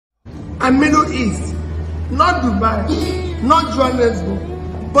and Middle East, not Dubai, not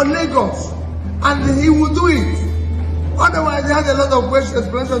Johannesburg, but Lagos, and he will do it. Otherwise, he has a lot of questions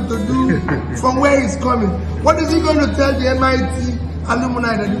to do from where he's coming. What is he going to tell the MIT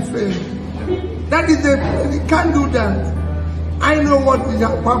alumni that he failed? That is he can't do that. I know what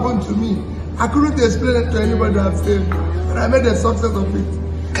happened to me. I couldn't explain it to anybody that failed, and I made a success of it.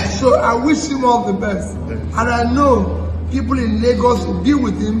 So I wish him all the best, and I know people in Lagos will be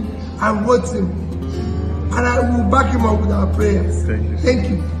with him and vote him, and I will back him up with our prayers. Thank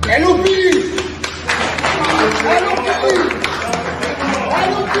you. Ellu P!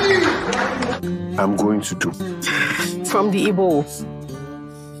 I'm going to do. From the Igbo,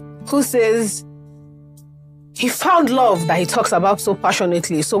 who says he found love that he talks about so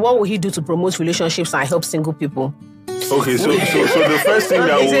passionately. So what will he do to promote relationships and help single people? Okay, so the first thing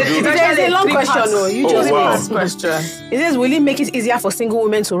that we'll do... There's a long question, no? You just ask question. It says, will he make it easier for single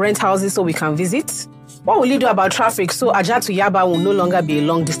women to rent houses so we can visit? What will he do about traffic so Ajah to Yaba will no longer be a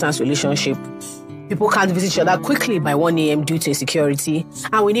long-distance relationship? People can't visit each other quickly by 1 a.m. due to insecurity,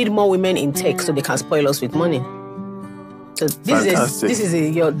 and we need more women in tech so they can spoil us with money. So this is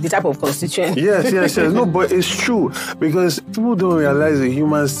the type of constituent. Yes. No, but it's true, because people don't realize the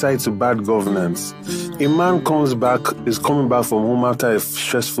human side to bad governance. A man is coming back from home after a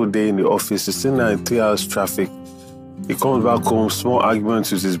stressful day in the office. He's sitting there in 3 hours traffic. He comes back home, small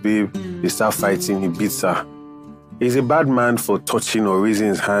arguments with his babe. They start fighting. He beats her. He's a bad man for touching or raising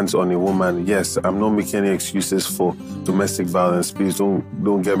his hands on a woman. Yes, I'm not making any excuses for domestic violence. Please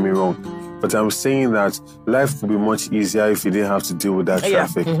don't get me wrong. But I'm saying that life could be much easier if you didn't have to deal with that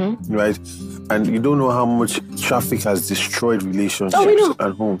traffic, right? And you don't know how much traffic has destroyed relationships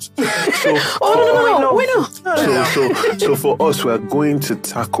and homes. So, we know. So for us, we're going to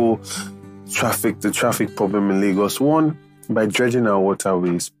tackle the traffic problem in Lagos. One, by dredging our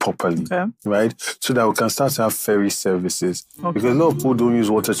waterways properly, right? So that we can start to have ferry services. Because a lot of people don't use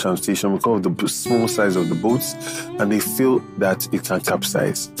water transportation because of the small size of the boats, and they feel that it can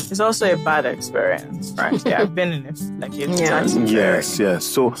capsize. It's also a bad experience, right? Yeah, I've been in it Yes.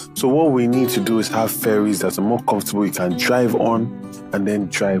 So what we need to do is have ferries that are more comfortable. You can drive on and then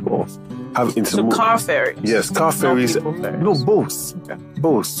drive off. So car ferries? Yes, car ferries. No, both. Okay.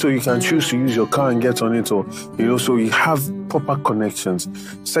 Both. So you can choose to use your car and get on it, or, so you have proper connections.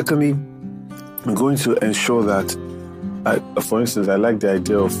 Secondly, I'm going to ensure that, for instance, I like the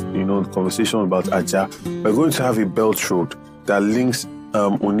idea of, the conversation about Ajah. We're going to have a belt road that links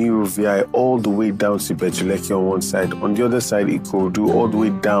Oniru VI all the way down to Bejuleke on one side. On the other side, Ikorodu all the way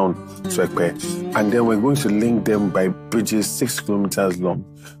down to Ekpe. And then we're going to link them by bridges 6 kilometers long.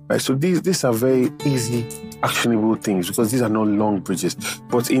 Right? So these are very easy, actionable things because these are not long bridges.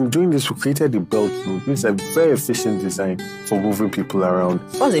 But in doing this, we created a belt road. It's a very efficient design for moving people around.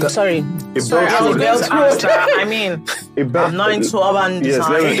 What's it? Sorry. A belt road. I'm not into urban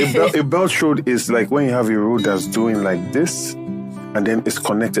design. Yes, a belt road is like when you have a road that's doing like this, and then it's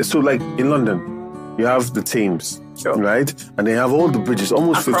connected. So like in London, you have the Thames, right? And they have all the bridges,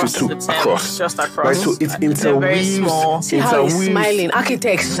 almost across 52 across. Just across. Right? So it interweaves. See how he's smiling.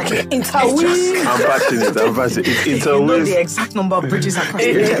 Architects, like interweaves. I'm passionate. It interweaves. You know the exact number of bridges across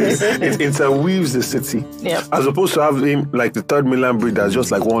the bridges. It interweaves the city. Yeah. As opposed to having like the 3rd mainland bridge that's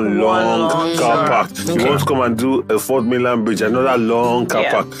just like one long car park. Okay. You want to come and do a 4th mainland bridge, another long car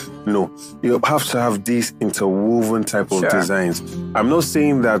park. No, you have to have these interwoven type of designs. I'm not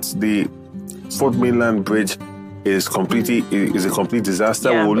saying that the 4th mainland bridge is a complete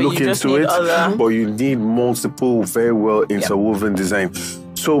disaster. We'll look into it, but you need multiple very well interwoven design.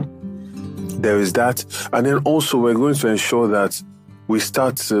 So there is that, and then also we're going to ensure that we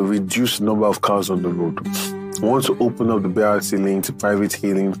start to reduce the number of cars on the road. We want to open up the BRT lane to private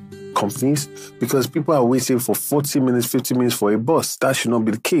hailing companies because people are waiting for 40 minutes, 50 minutes for a bus. That should not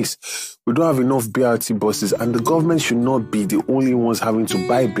be the case. We don't have enough BRT buses, and the government should not be the only ones having to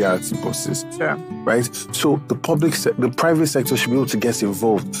buy BRT buses. Right? So the private sector should be able to get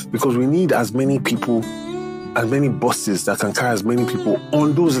involved because we need as many people, as many buses that can carry as many people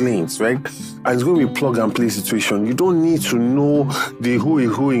on those lanes, right? And it's going to be a plug and play situation. You don't need to know the who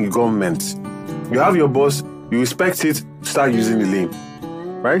in government. You have your bus, you respect it, start using the lane.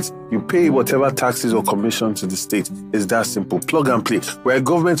 Right? You pay whatever taxes or commission to the state. It's that simple. Plug and play. We're a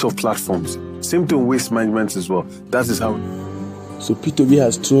government of platforms. Same thing with waste management as well. That is how. So PETER Obi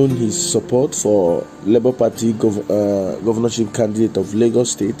has thrown his support for Labour Party governorship candidate of Lagos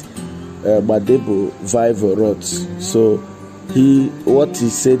State, Gbadebo Rhodes-Vivour. So what he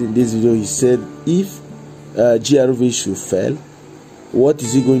said in this video, he said if GRV should fail, what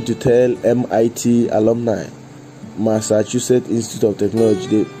is he going to tell MIT alumni? Massachusetts Institute of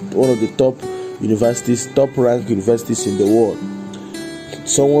Technology, one of the top universities, top-ranked universities in the world.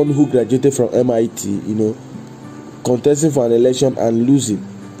 Someone who graduated from MIT, contesting for an election and losing.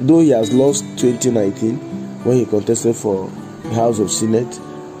 Though he has lost 2019 when he contested for the House of Senate,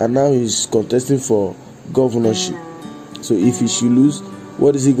 and now he's contesting for governorship. So if he should lose,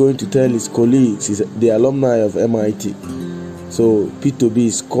 what is he going to tell his colleagues, the alumni of MIT? So PETER Obi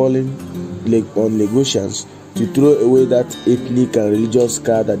is calling on Lagosians to throw away that ethnic and religious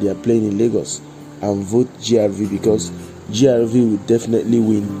card that they are playing in Lagos and vote GRV, because GRV will definitely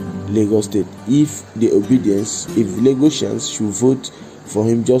win Lagos State if Lagosians should vote for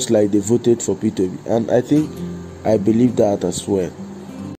him just like they voted for PETER Obi. And I believe that as well.